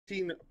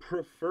16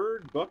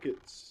 preferred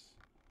buckets.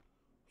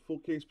 Full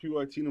case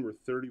PYT number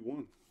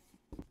 31.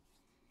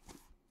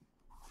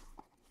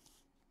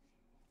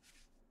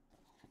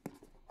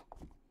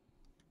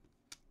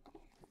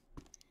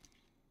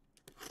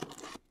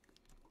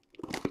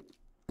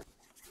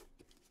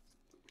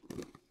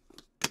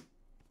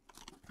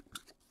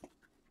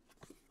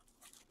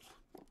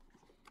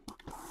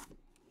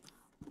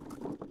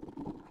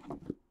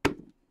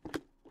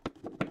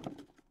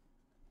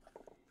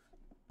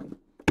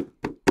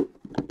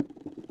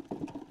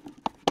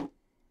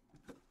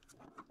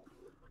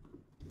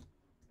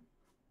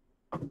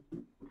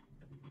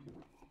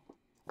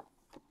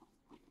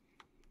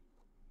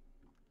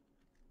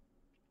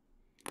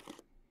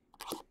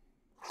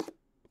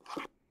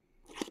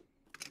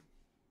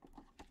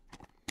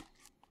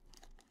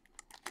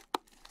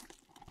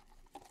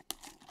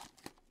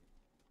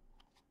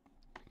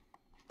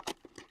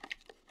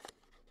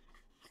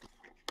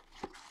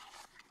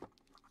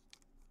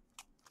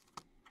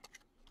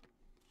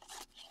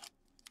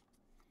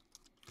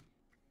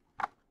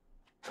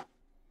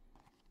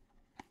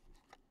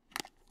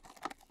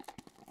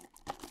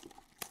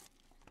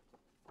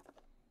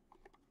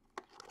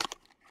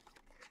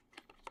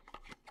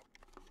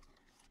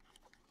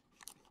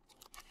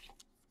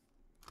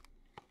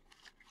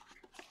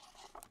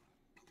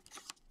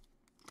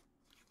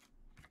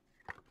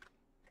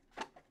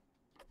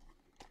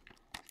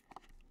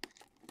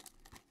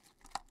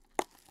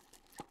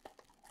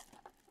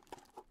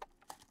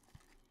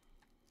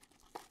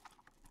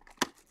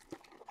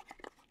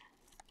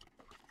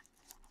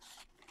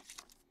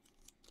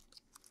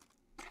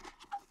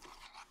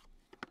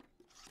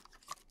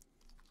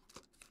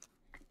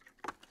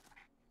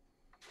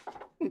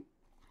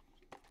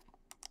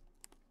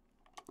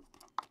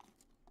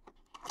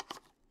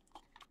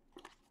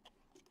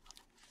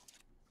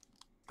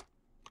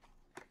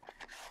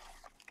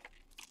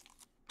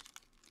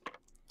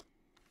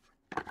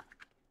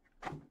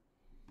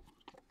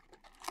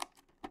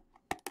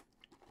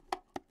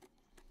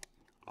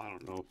 I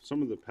don't know.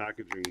 Some of the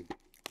packaging,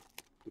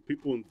 the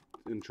people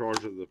in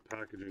charge of the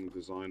packaging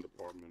design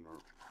department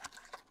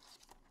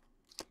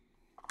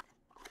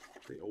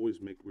they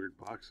always make weird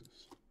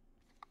boxes.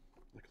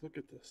 Like, look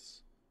at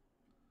this.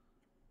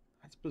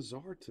 That's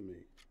bizarre to me.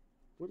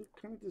 What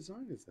kind of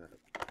design is that?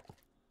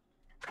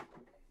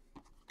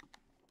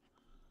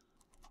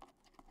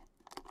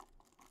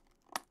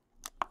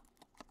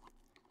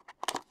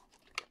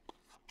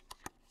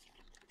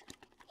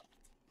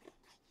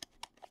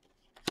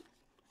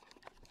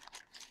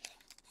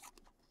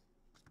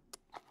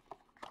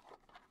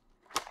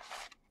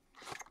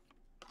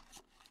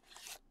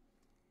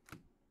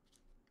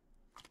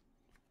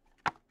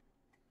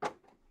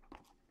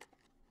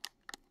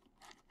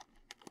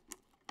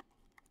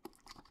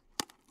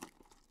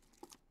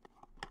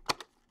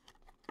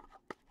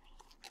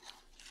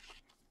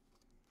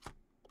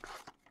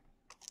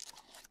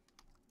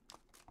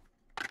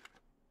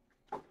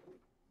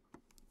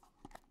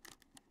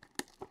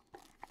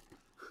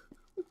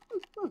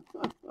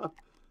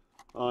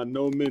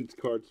 No mint,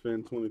 Cards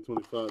fan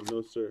 2025.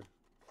 No, sir.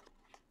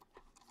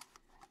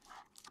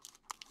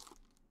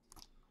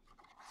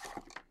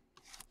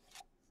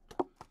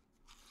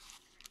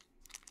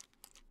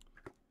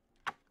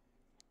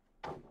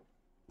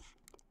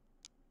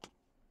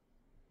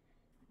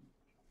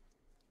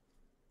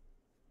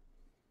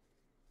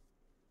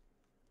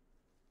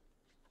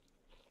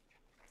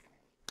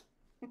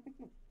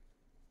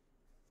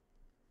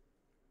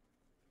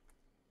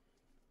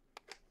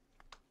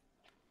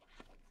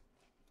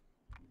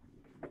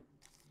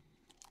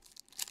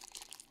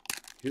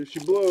 Here she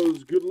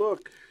blows. Good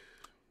luck.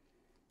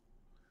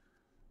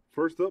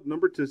 First up,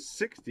 number to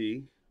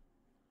 60,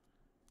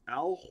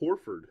 Al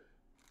Horford.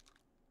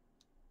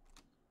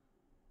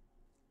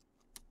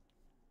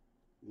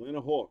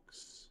 Atlanta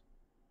Hawks.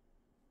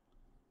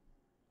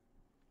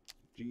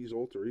 G's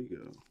alter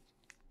ego.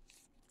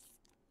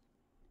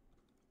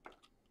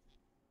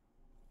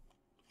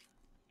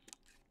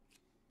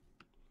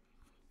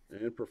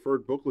 And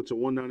preferred booklets at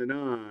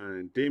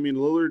 $1.99. Damian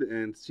Lillard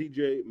and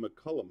CJ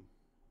McCollum.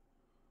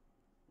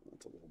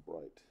 That's a little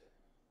bright.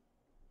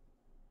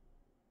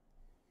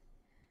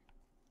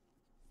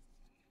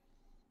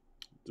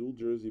 Dual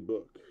jersey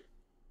book.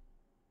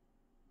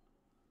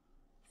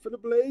 For the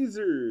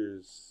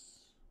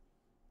Blazers.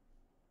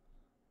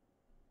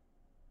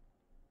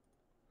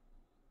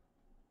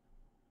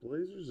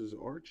 Blazers is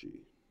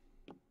Archie.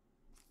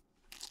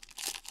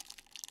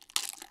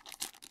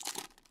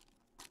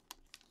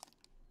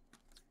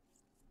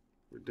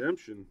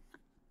 Redemption.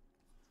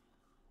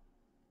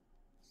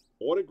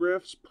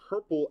 Autographs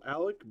purple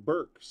Alec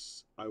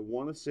Burks. I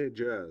want to say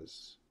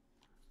Jazz.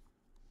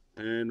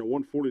 And a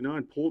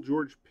 149 Paul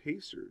George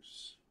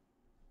Pacers.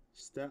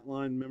 Stat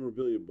line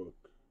memorabilia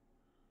book.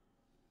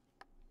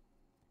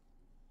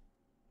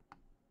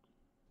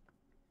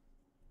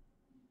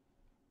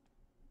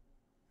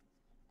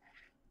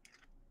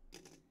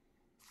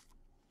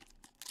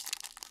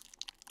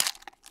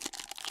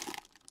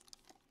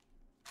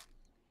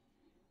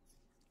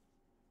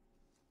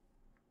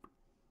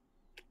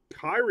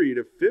 Kyrie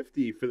to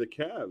 50 for the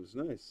Cavs.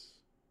 Nice.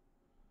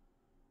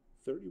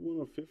 31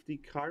 of 50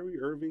 Kyrie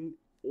Irving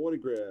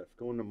autograph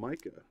going to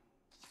Micah.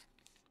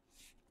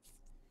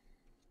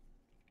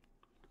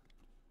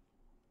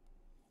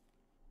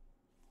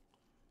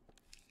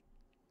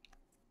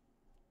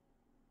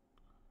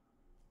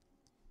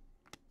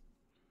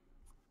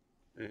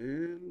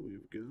 And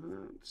we've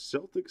got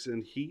Celtics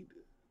and Heat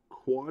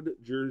quad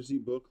jersey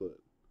booklet.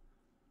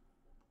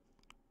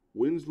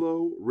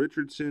 Winslow,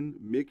 Richardson,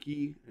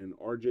 Mickey, and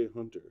R.J.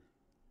 Hunter.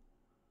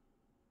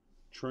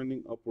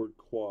 Trending upward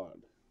quad.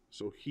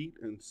 So Heat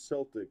and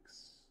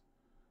Celtics.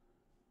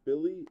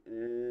 Billy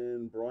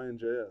and Brian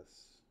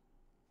J.S.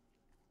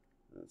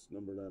 That's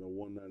numbered out of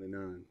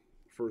 199.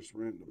 First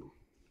random.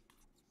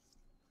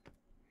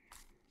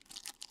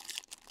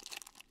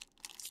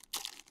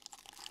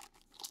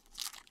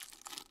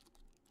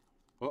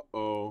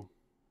 Uh-oh.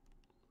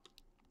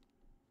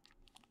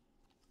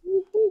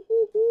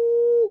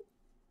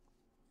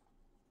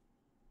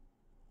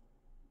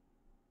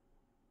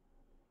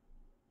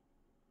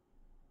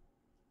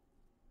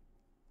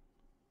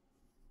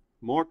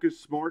 Marcus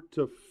Smart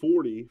to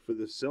 40 for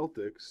the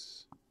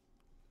Celtics.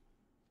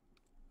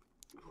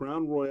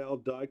 Crown Royale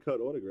die cut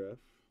autograph.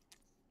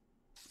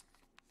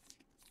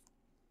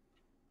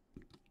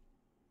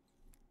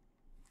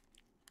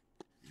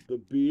 The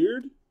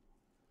Beard.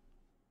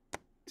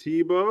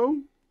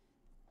 Tebow.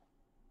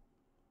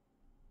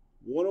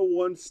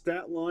 101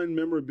 stat line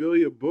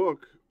memorabilia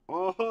book.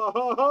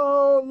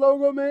 Oh,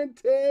 logo man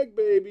tag,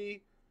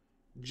 baby.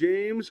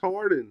 James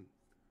Harden.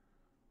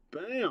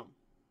 Bam.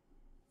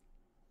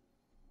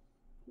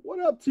 What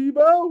up,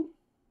 Tebow?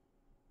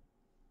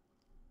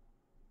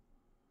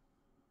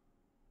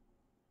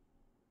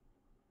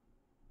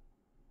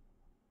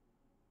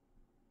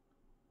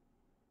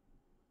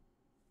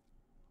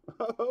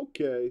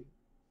 Okay.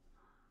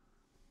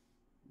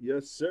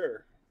 Yes,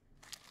 sir.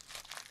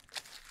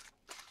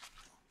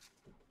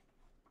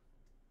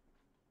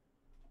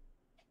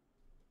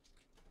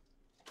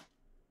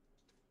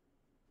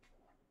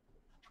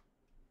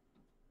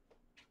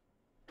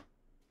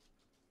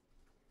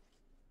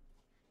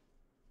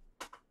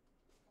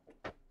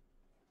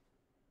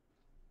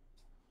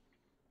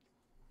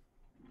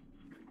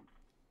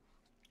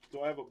 Do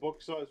I have a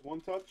book size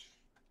one touch?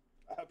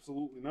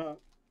 Absolutely not.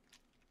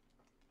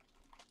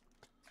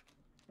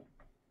 What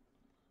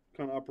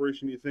kind of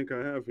operation do you think I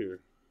have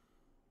here?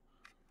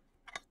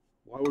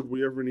 Why would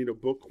we ever need a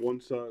book one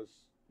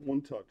size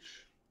one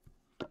touch?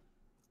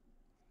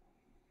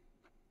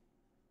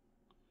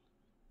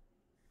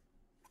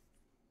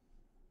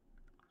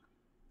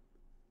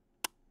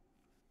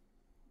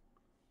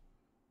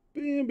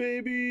 Bam,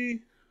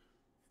 baby.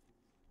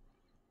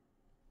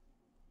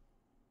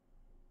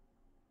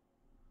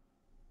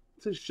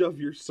 To shove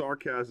your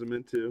sarcasm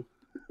into.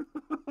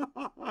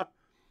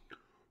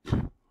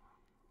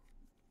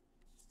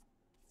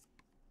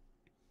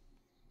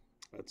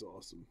 That's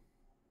awesome.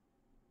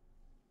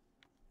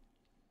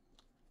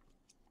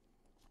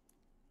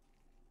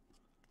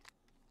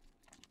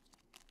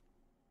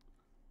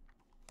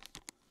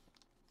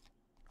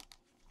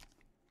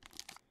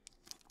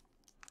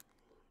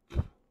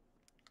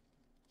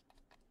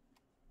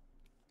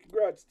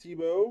 Congrats,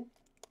 Tebow.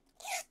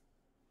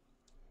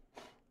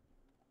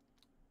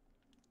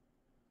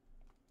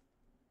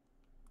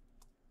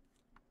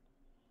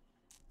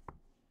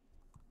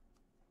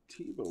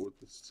 Tebow with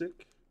the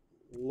sick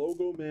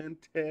logo man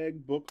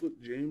tag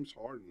booklet, James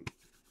Harden.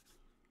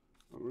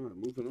 All right,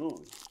 moving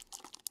on.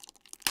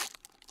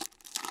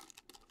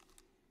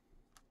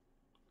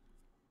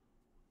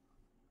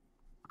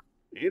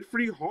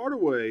 Anthony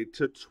Hardaway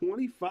to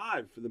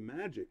 25 for the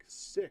Magic.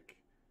 Sick.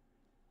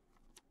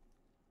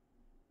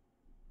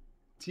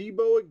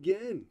 Tebow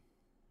again.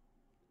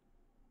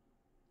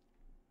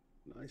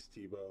 Nice,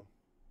 Tebow.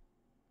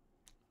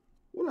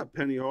 What up,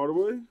 Penny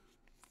Hardaway?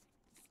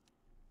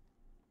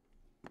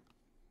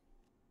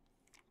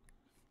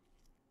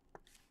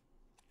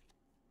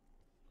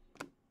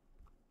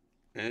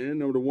 And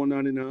number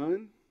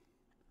 199,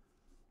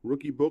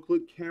 rookie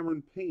booklet,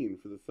 Cameron Payne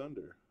for the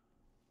Thunder.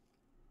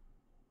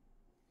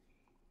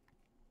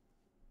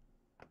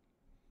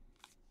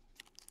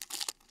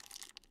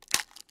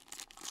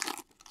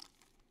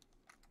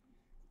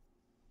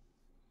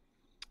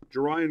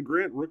 Jerian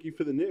Grant, rookie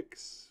for the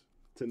Knicks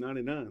to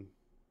 99.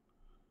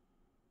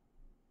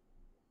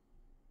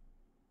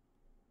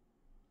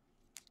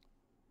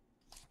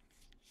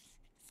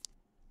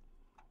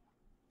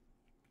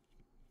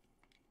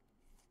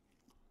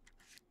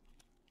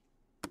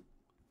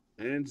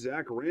 And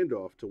Zach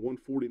Randolph to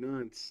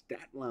 149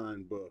 stat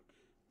line book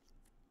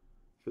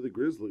for the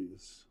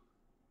Grizzlies.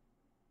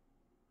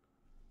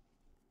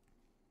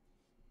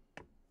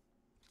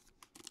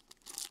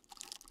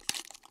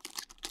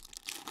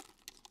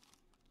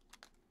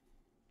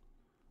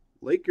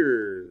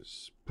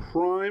 Lakers,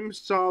 prime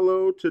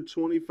Salo to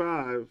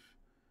 25,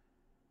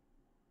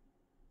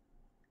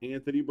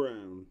 Anthony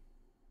Brown.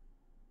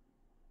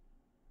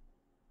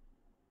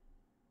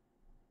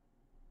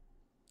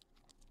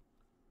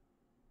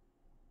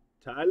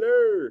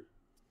 Tyler.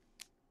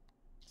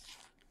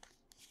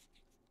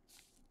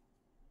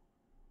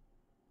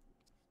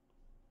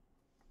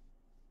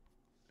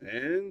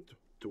 And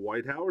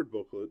Dwight Howard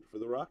booklet for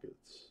the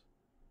Rockets.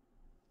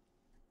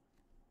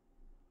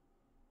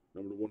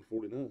 Number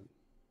 149.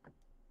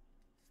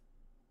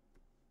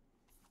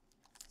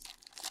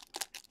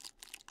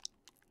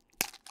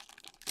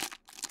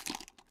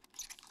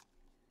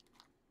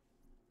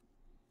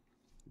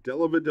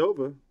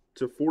 Dellavedova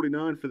to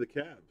 49 for the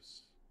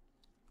Cavs.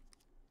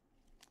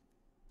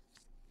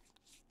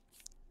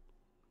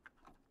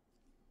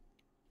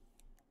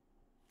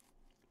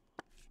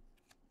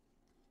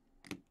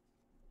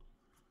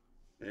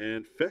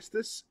 And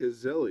Festus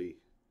Ezeli,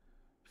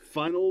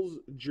 Finals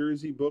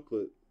jersey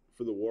booklet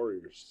for the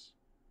Warriors.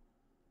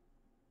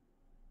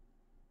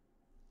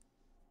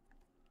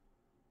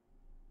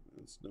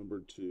 That's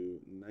numbered to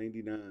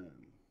 99.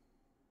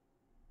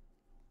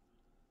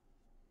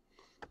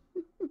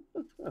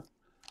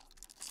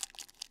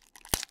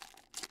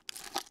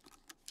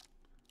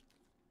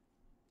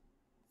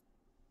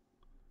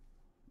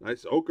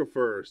 Nice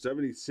Okafor,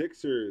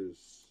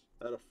 76ers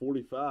out of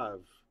 45.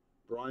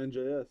 Brian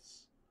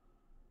J.S.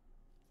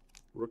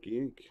 Rookie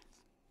ink.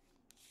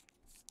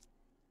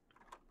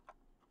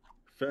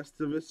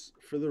 Festivus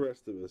for the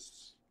rest of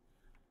us.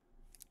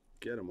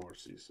 Get him,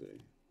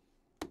 RCC.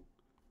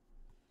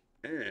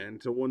 And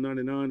to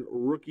 199,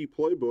 rookie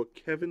playbook,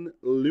 Kevin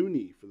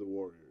Looney for the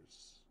Warriors.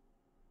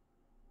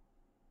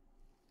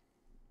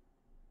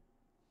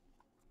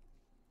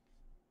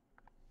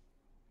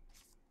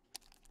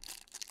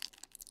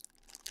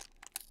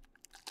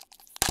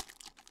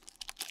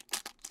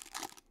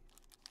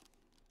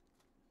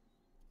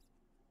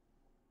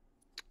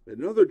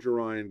 Another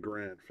Jerian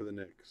Grant for the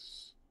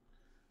Knicks.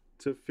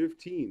 To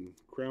 15,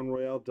 Crown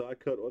Royale die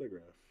cut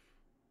autograph.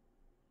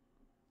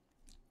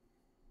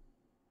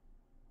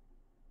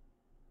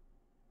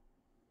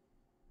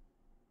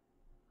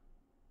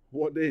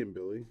 What name,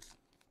 Billy?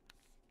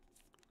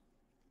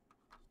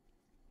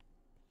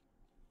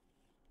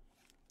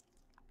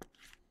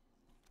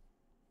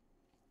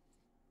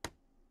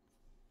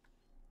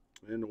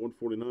 And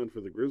 149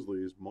 for the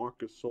Grizzlies,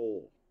 Marcus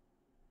Gasol.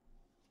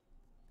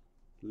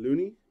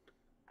 Looney.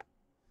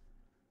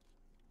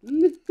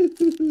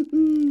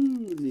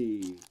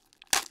 Looney.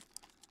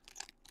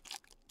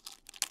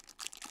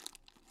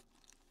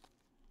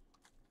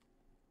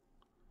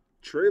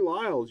 Trey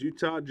Lyles,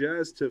 Utah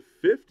Jazz to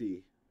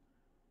 50.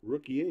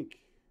 Rookie ink.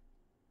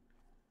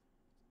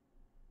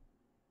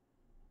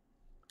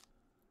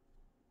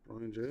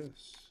 Brian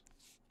J.S.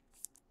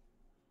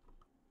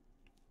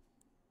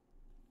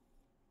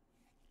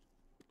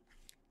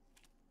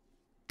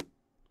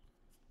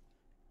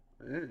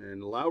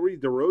 And Lowry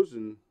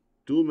DeRozan,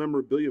 dual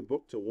memorabilia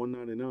book to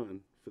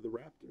 199 for the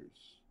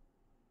Raptors.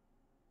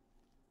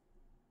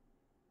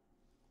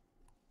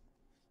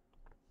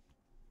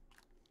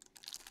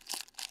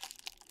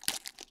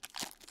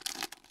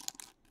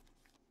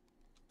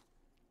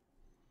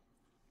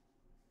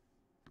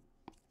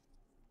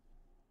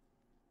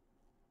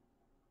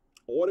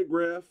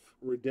 Autograph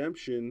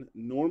redemption,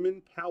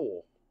 Norman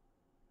Powell.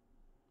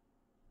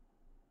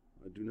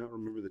 I do not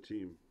remember the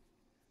team.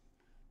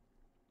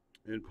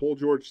 And Paul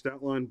George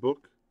stat line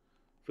book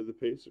for the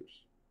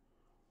Pacers.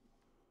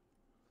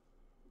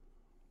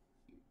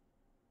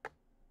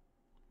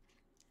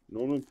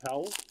 Norman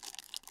Powell.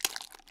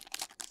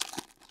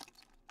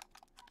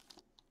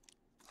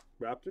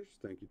 Raptors.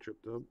 Thank you, Trip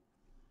Dub.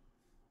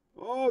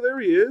 Oh, there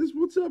he is.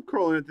 What's up,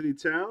 Karl Anthony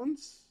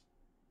Towns?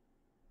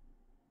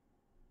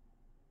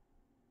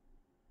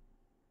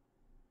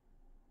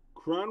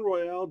 Crown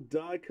Royale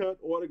die cut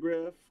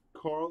autograph,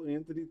 Karl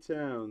Anthony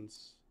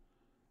Towns.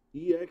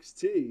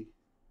 EXT.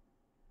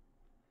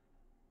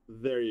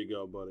 There you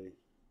go, buddy.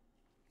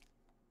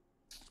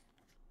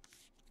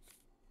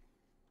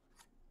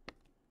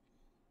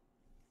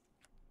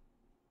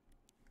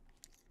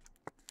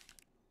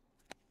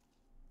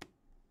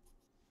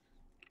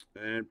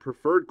 And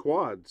preferred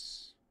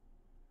quads.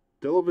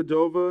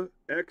 Dellavedova,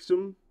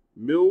 Exum,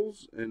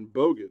 Mills, and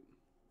Bogut.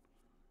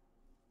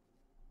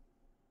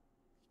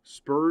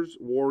 Spurs,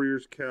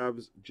 Warriors,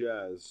 Cavs,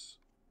 Jazz.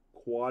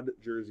 Quad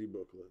jersey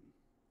booklet.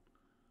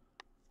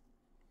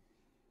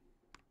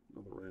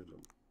 Another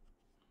random.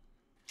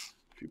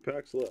 A few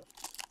packs left.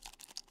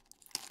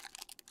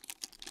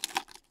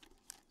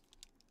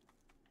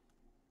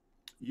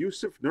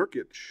 Yusuf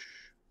Nurkic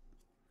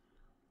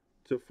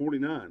to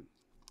 49.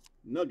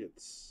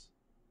 Nuggets.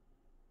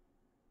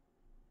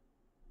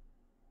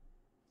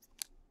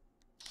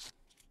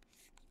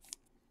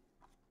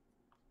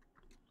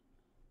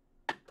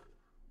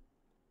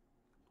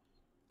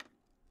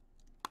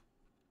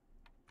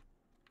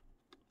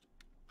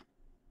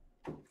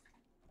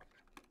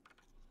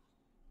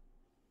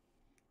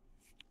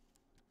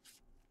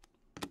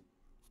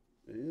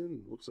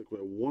 And looks like we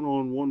have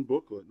one-on-one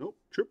booklet. Nope,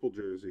 triple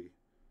jersey.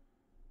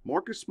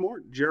 Marcus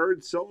Smart,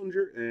 Jared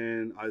Sullinger,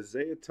 and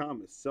Isaiah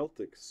Thomas.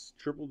 Celtics,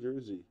 triple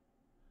jersey.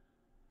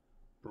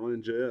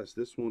 Brian J.S.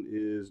 This one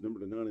is number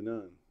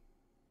 99.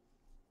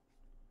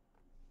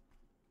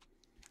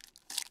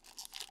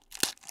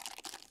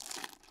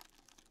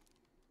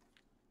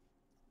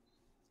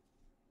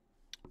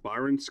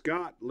 Byron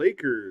Scott,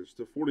 Lakers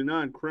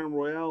 /49, Crown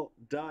Royale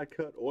die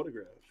cut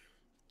autograph.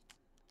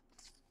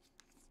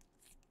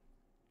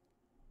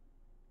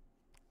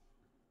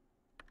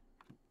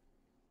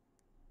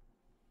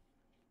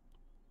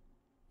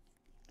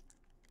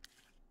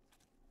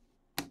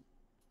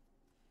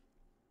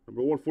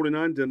 Number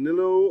 149,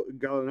 Danilo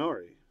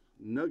Gallinari,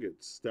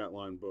 Nuggets stat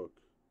line book.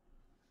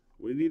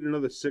 We need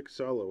another 6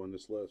 solo in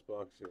this last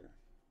box here.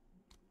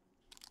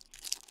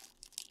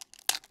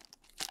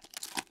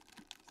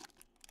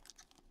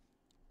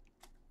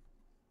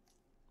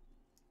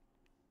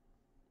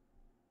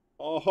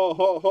 Oh, ho,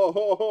 ho, ho,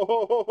 ho, ho,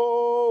 ho, ho,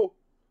 ho.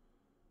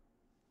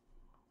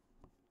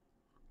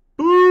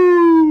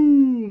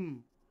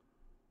 Boom!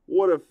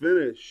 What a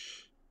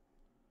finish.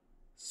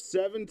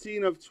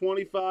 17 of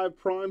 25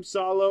 prime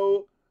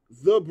solo,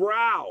 the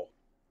brow.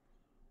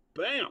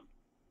 Bam.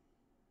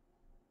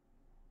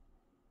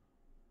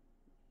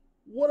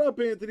 What up,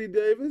 Anthony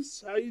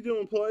Davis? How you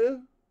doing,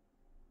 player?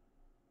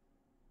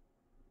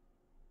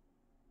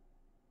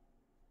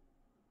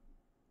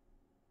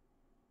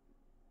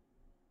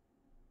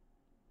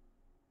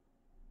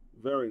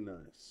 Very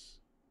nice.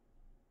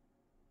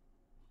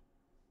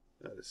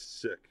 That is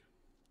sick.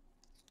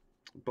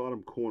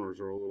 Bottom corners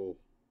are a little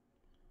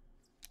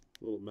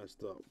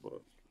messed up,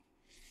 but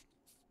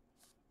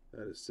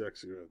that is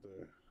sexy right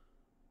there.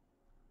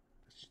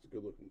 It's just a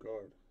good looking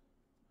card.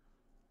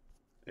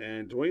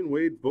 And Dwayne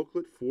Wade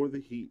booklet for the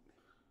Heat.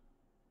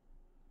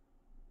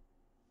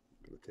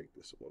 I'm gonna take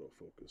this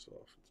autofocus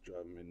off. It's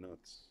driving me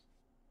nuts.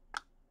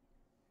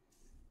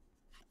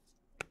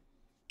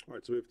 All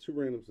right, so we have 2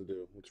 randoms to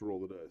do. Let's roll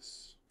the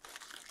dice.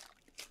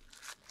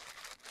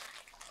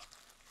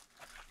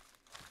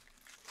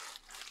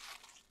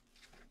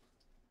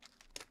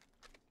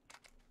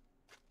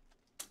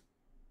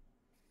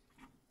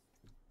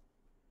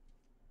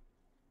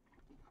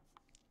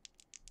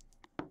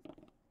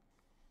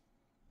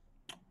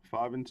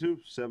 Five and 2,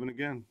 7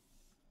 again.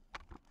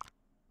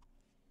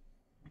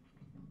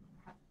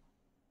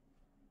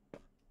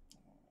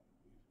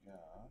 We've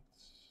got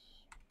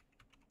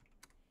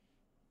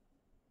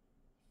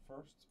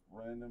first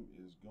random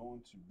is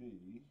going to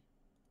be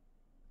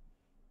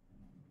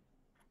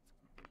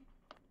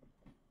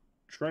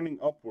trending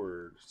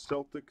upward,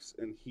 Celtics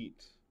and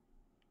Heat.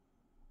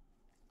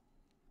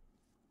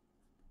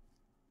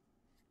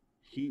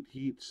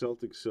 Heat,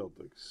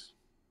 Celtics.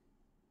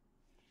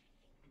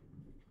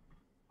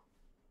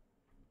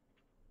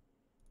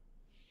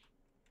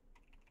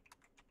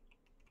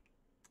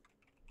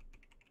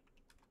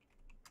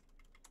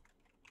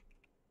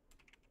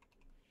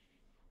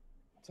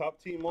 Top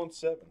team on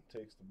 7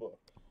 takes the book.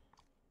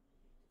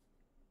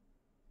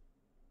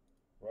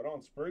 Right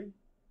on, Spree.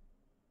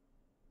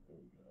 There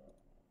we go.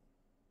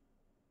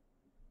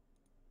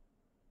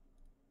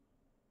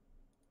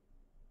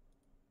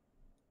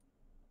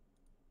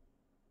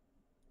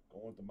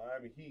 Going with the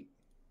Miami Heat.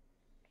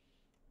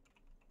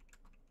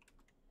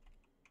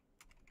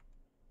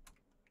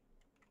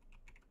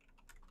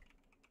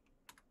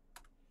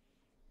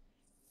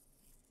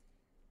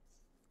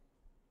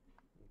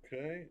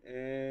 Okay,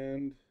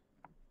 and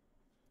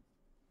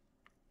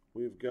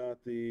we've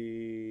got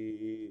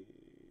the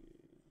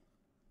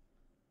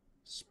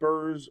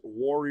Spurs,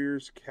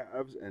 Warriors,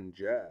 Cavs, and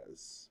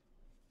Jazz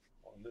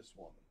on this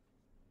one.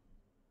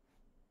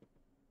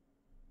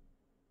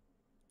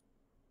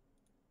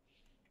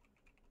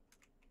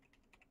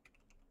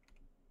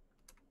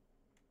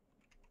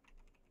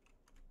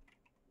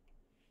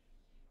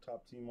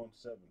 Top team on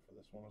 7 for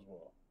this one as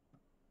well.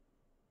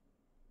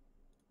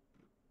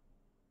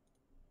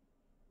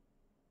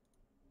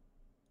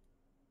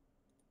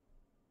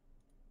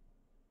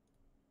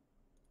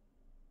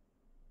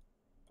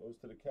 Goes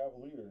to the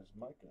Cavaliers,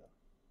 Micah.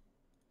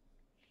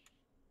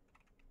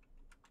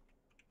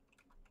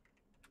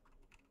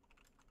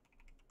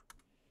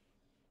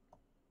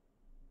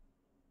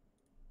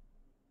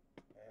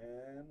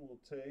 And we'll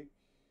take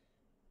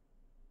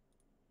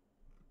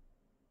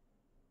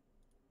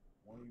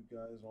one of you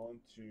guys on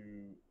to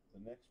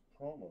the next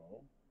promo.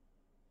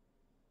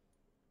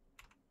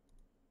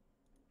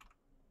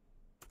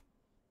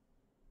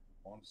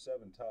 On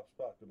 7, top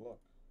spot. Good luck.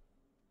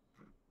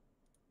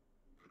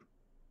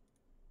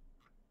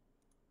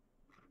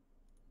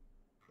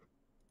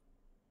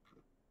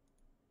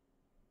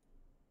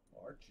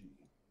 Archie.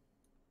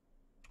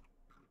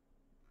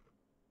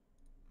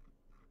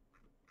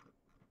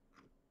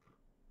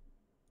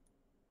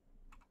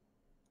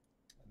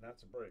 And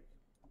that's a break.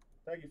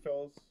 Thank you,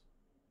 fellas.